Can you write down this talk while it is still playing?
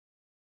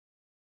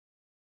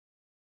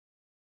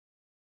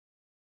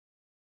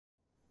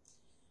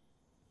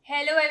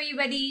Hello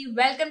everybody,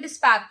 welcome to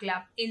Spark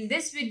Club. In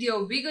this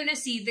video, we're going to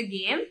see the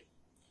game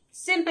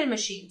Simple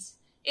Machines.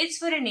 It's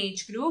for an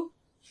age group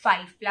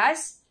 5+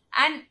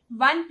 and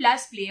 1+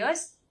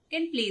 players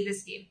can play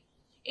this game.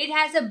 It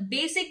has a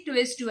basic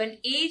twist to an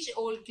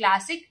age-old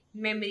classic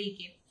memory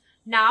game.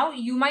 Now,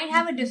 you might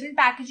have a different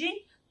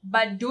packaging,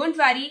 but don't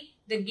worry,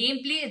 the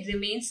gameplay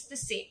remains the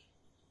same.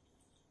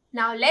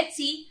 Now, let's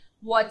see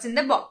what's in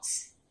the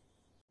box.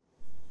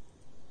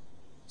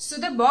 So,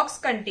 the box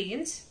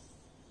contains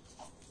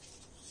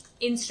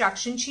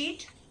instruction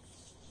sheet,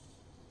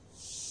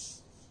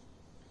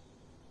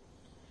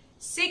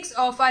 6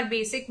 of our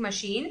basic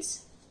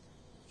machines,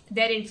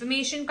 their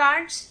information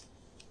cards,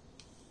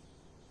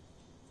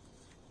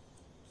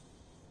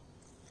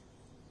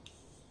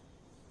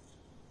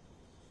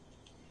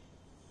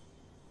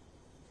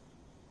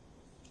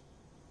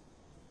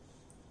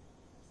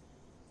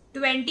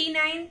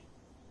 (29)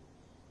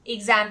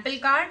 example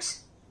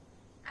cards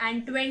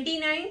and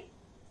 29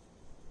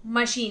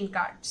 machine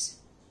cards.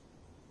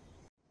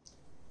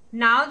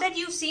 Now that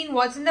you've seen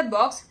what's in the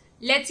box,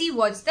 let's see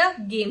what's the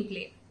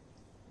gameplay.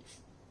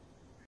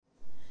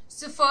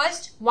 So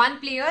first,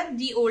 one player,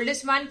 the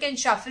oldest one, can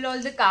shuffle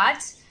all the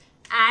cards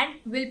and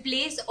will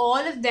place all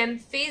of them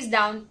face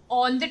down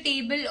on the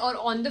table or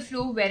on the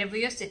floor wherever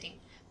you're sitting.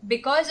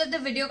 Because of the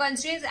video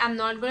constraints, I'm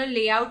not going to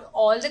lay out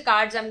all the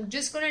cards. I'm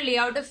just going to lay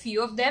out a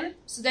few of them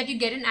so that you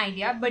get an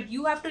idea. But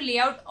you have to lay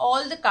out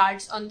all the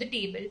cards on the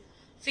table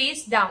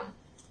face down.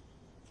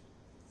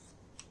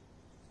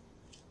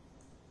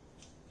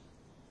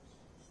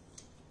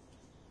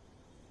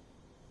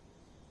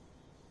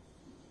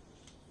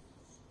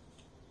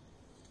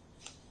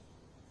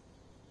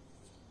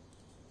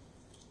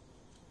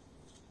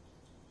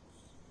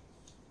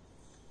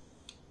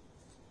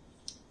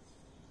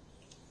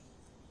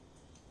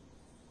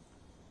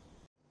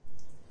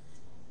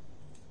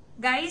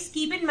 Guys,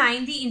 keep in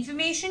mind the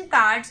information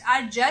cards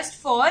are just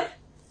for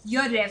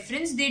your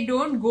reference. They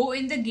don't go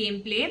in the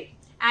gameplay.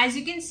 As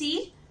you can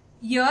see,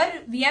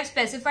 here we have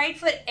specified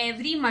for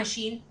every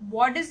machine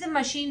what does the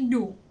machine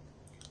do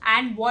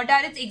and what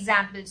are its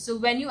examples. So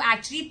when you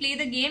actually play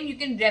the game, you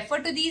can refer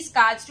to these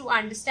cards to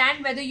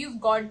understand whether you've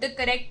got the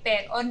correct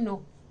pair or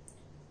no.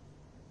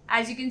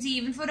 As you can see,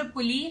 even for a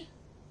pulley,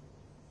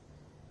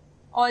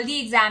 all the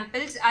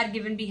examples are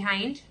given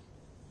behind.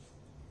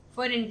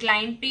 For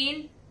inclined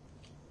plane,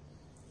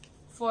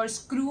 for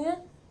screw,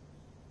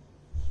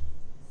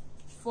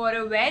 for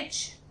a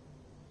wedge,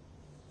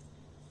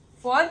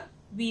 for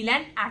wheel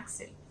and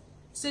axle.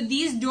 So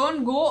these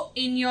don't go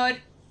in your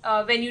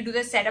when you do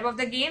the setup of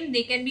the game.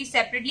 They can be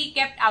separately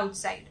kept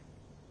outside.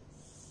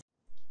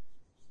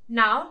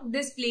 Now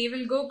this play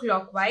will go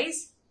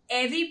clockwise.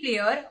 Every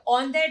player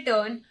on their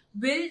turn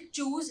will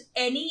choose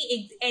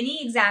any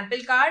example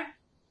card,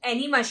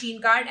 any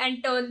machine card,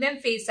 and turn them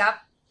face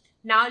up.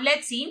 Now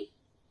let's see.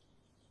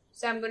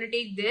 So I'm going to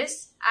take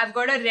this. I've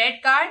got a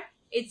red card.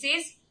 It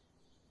says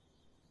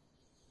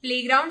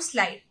playground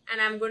slide.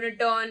 And I'm going to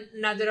turn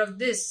another of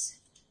this.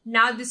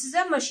 Now this is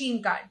a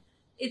machine card.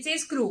 It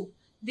says screw.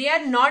 They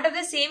are not of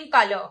the same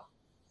color.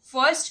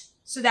 First,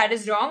 so that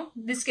is wrong.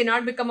 This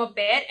cannot become a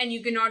pair and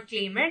you cannot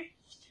claim it.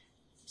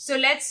 So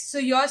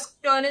your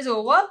turn is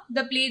over.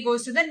 The play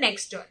goes to the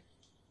next turn.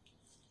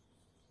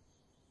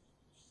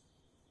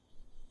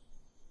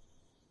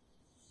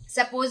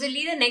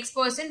 Supposedly the next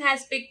person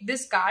has picked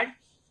this card.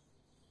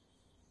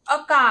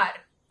 A car.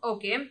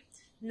 Okay.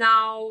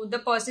 Now the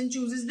person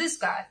chooses this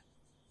car.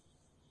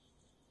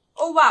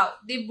 Oh wow.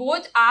 They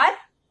both are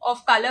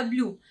of color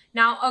blue.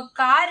 Now a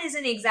car is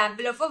an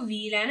example of a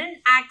wheel and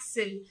an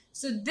axle.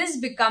 So this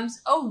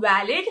becomes a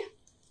valid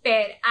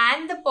pair.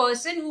 And the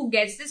person who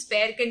gets this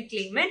pair can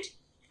claim it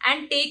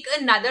and take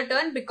another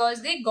turn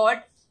because they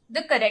got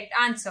the correct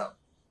answer.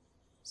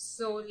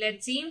 So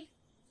let's see.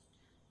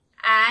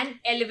 An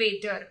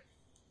elevator.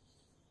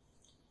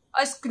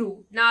 A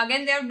screw. Now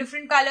again, they have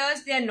different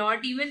colors. They are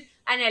not even,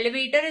 an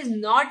elevator is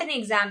not an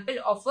example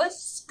of a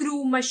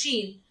screw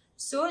machine.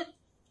 So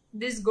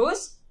this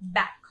goes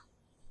back.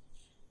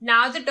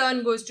 Now the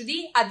turn goes to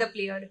the other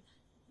player.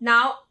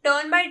 Now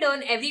turn by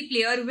turn, every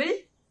player will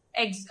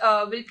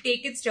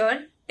take its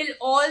turn till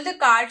all the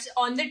cards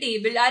on the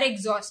table are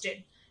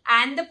exhausted.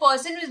 And the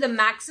person with the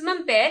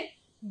maximum pair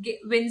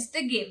wins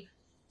the game.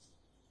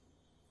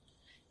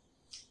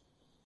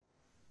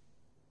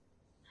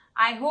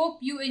 I hope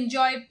you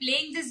enjoy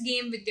playing this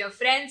game with your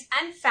friends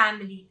and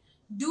family.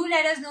 Do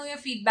let us know your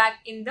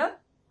feedback in the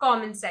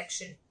comment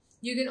section.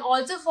 You can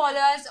also follow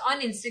us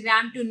on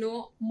Instagram to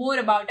know more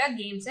about our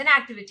games and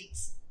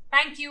activities.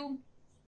 Thank you.